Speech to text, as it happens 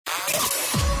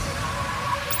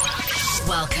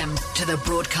Welcome to the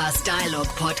Broadcast Dialogue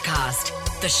Podcast,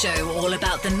 the show all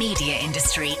about the media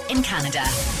industry in Canada.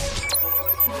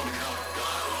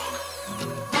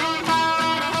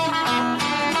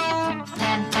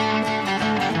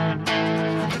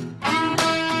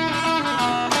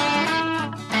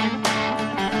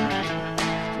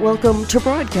 Welcome to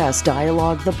Broadcast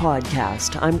Dialogue, the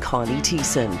podcast. I'm Connie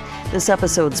Thiessen. This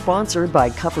episode sponsored by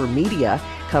Cover Media.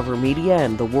 Cover Media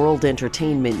and the World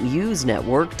Entertainment News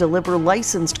Network deliver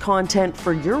licensed content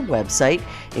for your website,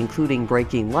 including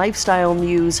breaking lifestyle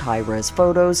news, high-res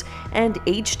photos, and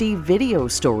HD video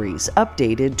stories,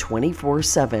 updated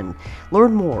 24/7.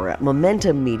 Learn more at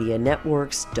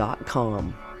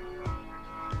MomentumMediaNetworks.com.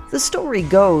 The story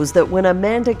goes that when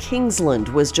Amanda Kingsland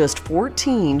was just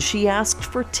 14, she asked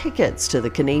for tickets to the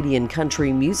Canadian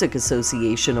Country Music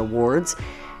Association Awards,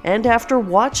 and after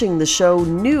watching the show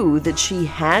knew that she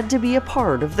had to be a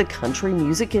part of the country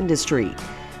music industry.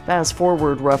 Fast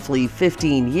forward roughly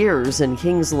 15 years and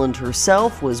Kingsland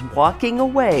herself was walking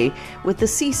away with the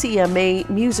CCMA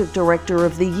Music Director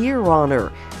of the Year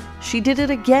honor. She did it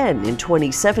again in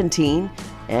 2017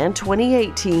 and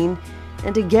 2018,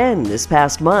 and again this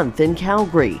past month in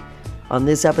Calgary. On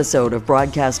this episode of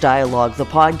Broadcast Dialogue, the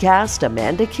podcast,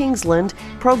 Amanda Kingsland,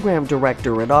 Program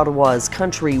Director at Ottawa's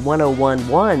Country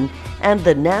 1011 and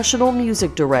the National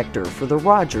Music Director for the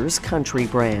Rogers Country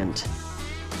brand.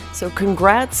 So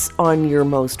congrats on your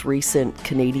most recent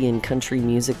Canadian Country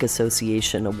Music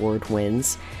Association Award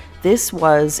wins. This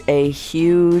was a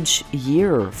huge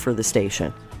year for the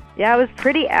station. Yeah, it was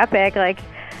pretty epic.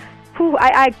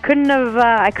 I couldn't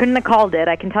have called it.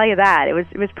 I can tell you that it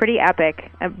was pretty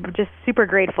epic. I'm just super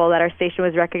grateful that our station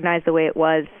was recognized the way it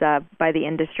was by the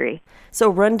industry. So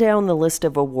run down the list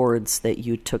of awards that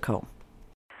you took home.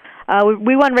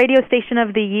 We won Radio Station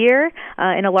of the Year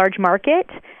in a large market,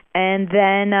 and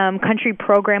then Country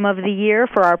Program of the Year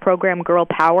for our program Girl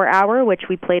Power Hour, which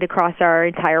we played across our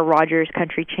entire Rogers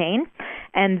Country chain,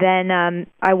 and then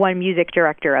I won Music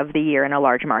Director of the Year in a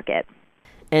large market.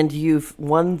 And you've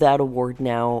won that award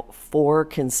now 4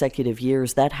 consecutive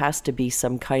years. That has to be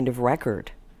some kind of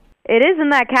record. It is in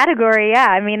that category, yeah.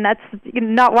 I mean, that's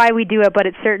not why we do it, but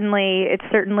it's certainly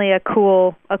a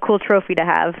cool trophy to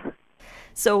have.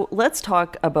 So let's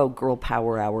talk about Girl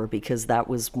Power Hour, because that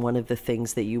was one of the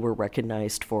things that you were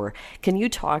recognized for. Can you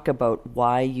talk about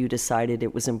why you decided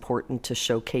it was important to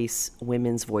showcase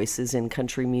women's voices in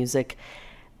country music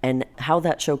and how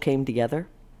that show came together?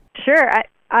 Sure.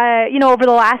 Over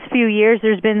the last few years,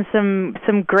 there's been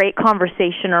some great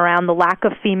conversation around the lack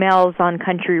of females on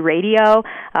country radio,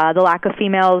 the lack of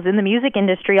females in the music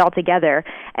industry altogether.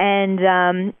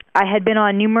 And I had been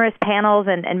on numerous panels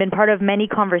and been part of many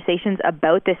conversations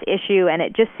about this issue, and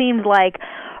it just seemed like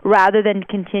rather than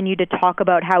continue to talk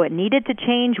about how it needed to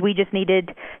change, we just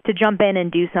needed to jump in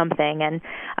and do something. And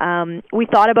we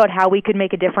thought about how we could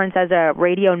make a difference as a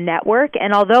radio network.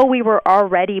 And although we were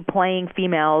already playing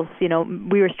females,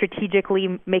 we were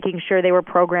strategically making sure they were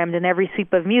programmed in every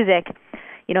sweep of music.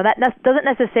 That doesn't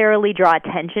necessarily draw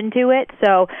attention to it.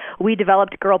 So we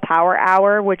developed Girl Power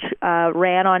Hour, which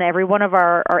ran on every one of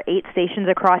our 8 stations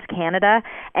across Canada.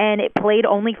 And it played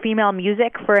only female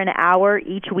music for an hour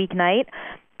each weeknight,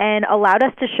 and allowed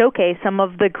us to showcase some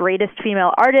of the greatest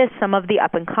female artists, some of the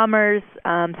up-and-comers,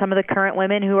 some of the current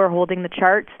women who are holding the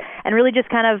charts, and really just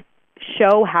kind of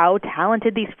show how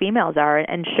talented these females are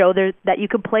and show that you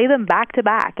could play them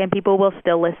back-to-back and people will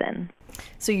still listen.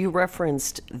 So you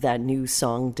referenced that new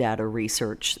song data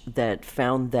research that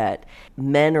found that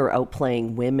men are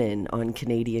outplaying women on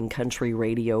Canadian country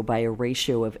radio by a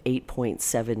ratio of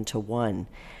 8.7 to 1.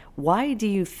 Why do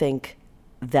you think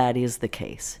that is the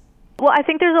case? Well, I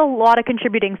think there's a lot of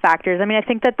contributing factors. I mean, I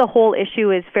think that the whole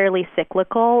issue is fairly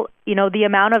cyclical. The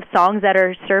amount of songs that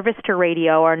are serviced to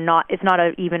radio it's not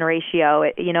an even ratio.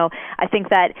 I think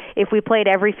that if we played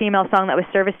every female song that was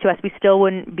serviced to us, we still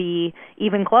wouldn't be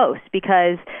even close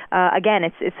because, again,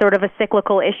 it's sort of a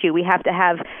cyclical issue. We have to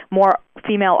have more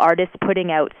female artists putting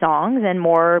out songs and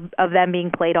more of them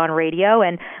being played on radio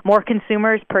and more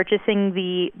consumers purchasing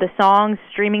the songs,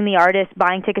 streaming the artists,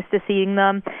 buying tickets to seeing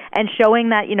them, and showing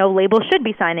that, labels should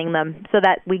be signing them so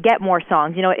that we get more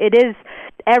songs. It is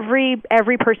every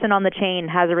person on the chain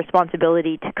has a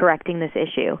responsibility to correcting this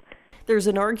issue. There's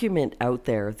an argument out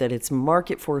there that it's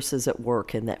market forces at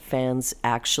work and that fans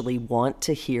actually want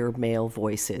to hear male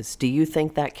voices. Do you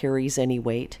think that carries any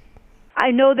weight?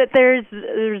 I know that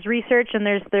there's research and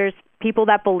there's people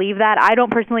that believe that. I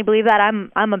don't personally believe that.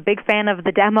 I'm a big fan of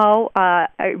the demo, a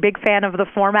big fan of the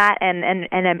format, and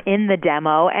I'm in the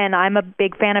demo, and I'm a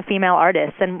big fan of female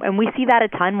artists, and we see that a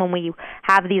ton when we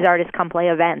have these artists come play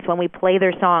events. When we play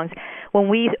their songs, when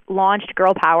we launched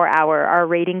Girl Power Hour, our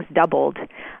ratings doubled.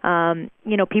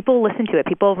 People listen to it.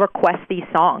 People request these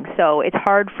songs. So it's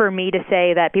hard for me to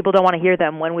say that people don't want to hear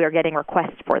them when we are getting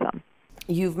requests for them.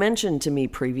 You've mentioned to me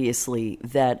previously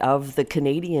that of the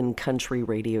Canadian country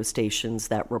radio stations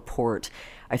that report,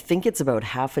 I think it's about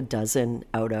half a dozen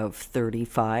out of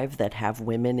 35 that have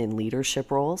women in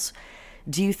leadership roles.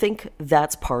 Do you think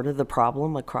that's part of the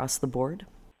problem across the board?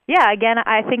 Yeah, again,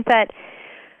 I think that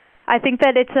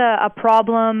it's a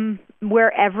problem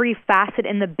where every facet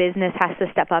in the business has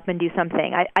to step up and do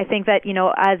something. I think that,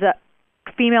 as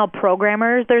female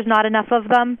programmers, there's not enough of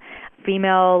them.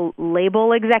 Female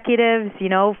label executives,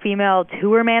 female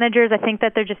tour managers. I think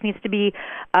that there just needs to be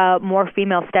more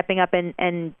females stepping up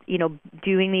and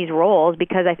doing these roles,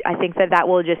 because I think that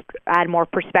will just add more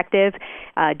perspective,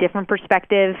 different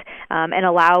perspective, and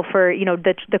allow for,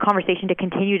 the conversation to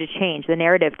continue to change, the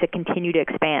narrative to continue to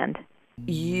expand.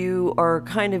 You are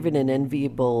kind of in an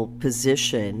enviable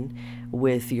position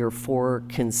with your 4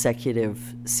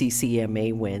 consecutive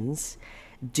CCMA wins.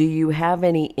 Do you have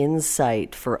any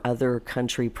insight for other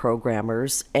country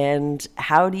programmers, and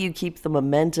how do you keep the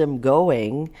momentum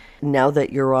going now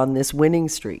that you're on this winning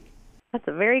streak? That's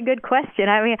a very good question.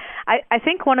 I mean, I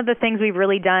think one of the things we've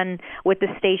really done with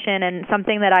the station, and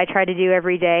something that I try to do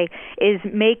every day, is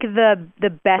make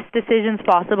the best decisions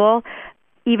possible,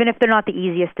 even if they're not the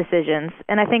easiest decisions.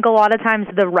 And I think a lot of times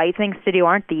the right things to do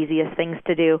aren't the easiest things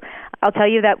to do. I'll tell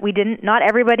you that not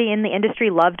everybody in the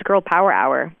industry loved Girl Power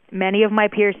Hour. Many of my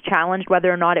peers challenged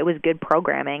whether or not it was good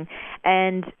programming.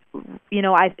 And,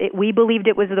 we believed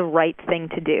it was the right thing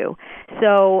to do.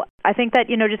 So I think that,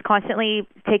 just constantly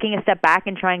taking a step back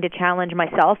and trying to challenge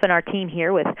myself and our team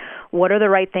here with what are the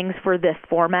right things for this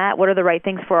format, what are the right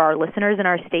things for our listeners and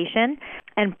our station,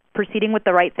 and proceeding with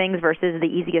the right things versus the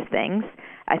easiest things.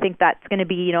 I think that's going to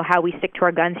be, how we stick to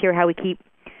our guns here, how we keep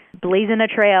blazing a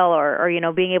trail or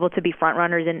being able to be front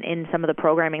runners in some of the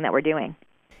programming that we're doing.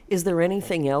 Is there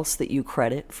anything else that you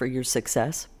credit for your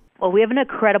success? Well, we have an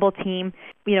incredible team.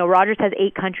 Rogers has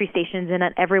 8 country stations, and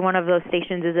at every one of those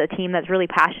stations is a team that's really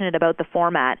passionate about the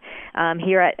format.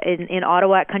 Here in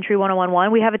Ottawa at Country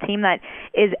 101.1, we have a team that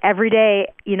is every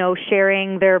day,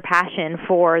 sharing their passion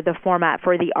for the format,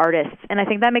 for the artists. And I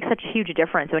think that makes such a huge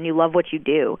difference when you love what you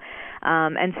do.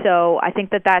 And so I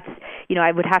think that's,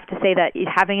 I would have to say that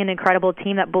having an incredible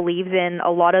team that believes in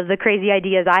a lot of the crazy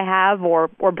ideas I have or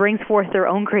brings forth their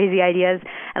own crazy ideas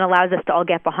and allows us to all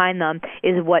get behind them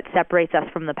is what separates us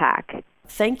from the pack.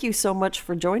 Thank you so much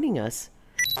for joining us.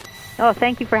 Oh,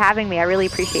 thank you for having me. I really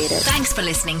appreciate it. Thanks for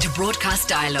listening to Broadcast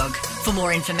Dialogue. For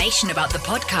more information about the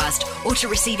podcast or to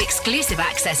receive exclusive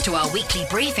access to our weekly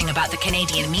briefing about the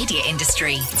Canadian media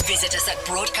industry, visit us at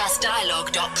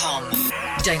broadcastdialogue.com.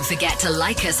 Don't forget to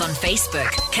like us on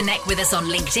Facebook, connect with us on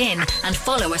LinkedIn, and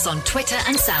follow us on Twitter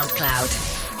and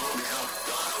SoundCloud.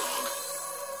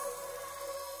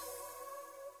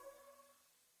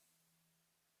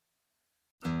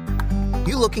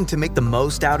 You looking to make the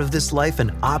most out of this life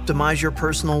and optimize your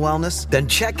personal wellness? Then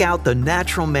check out the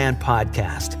Natural Man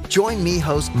Podcast. Join me,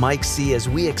 host Mike C., as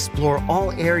we explore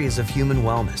all areas of human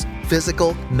wellness,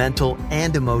 physical, mental,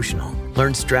 and emotional.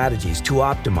 Learn strategies to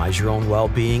optimize your own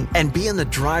well-being and be in the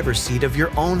driver's seat of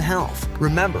your own health.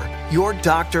 Remember, your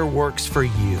doctor works for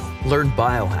you. Learn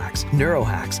biohacks,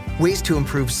 neurohacks, ways to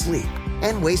improve sleep,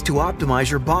 and ways to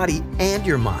optimize your body and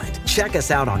your mind. Check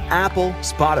us out on Apple,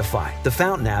 Spotify, the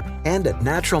Fountain app, and at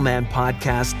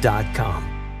naturalmanpodcast.com.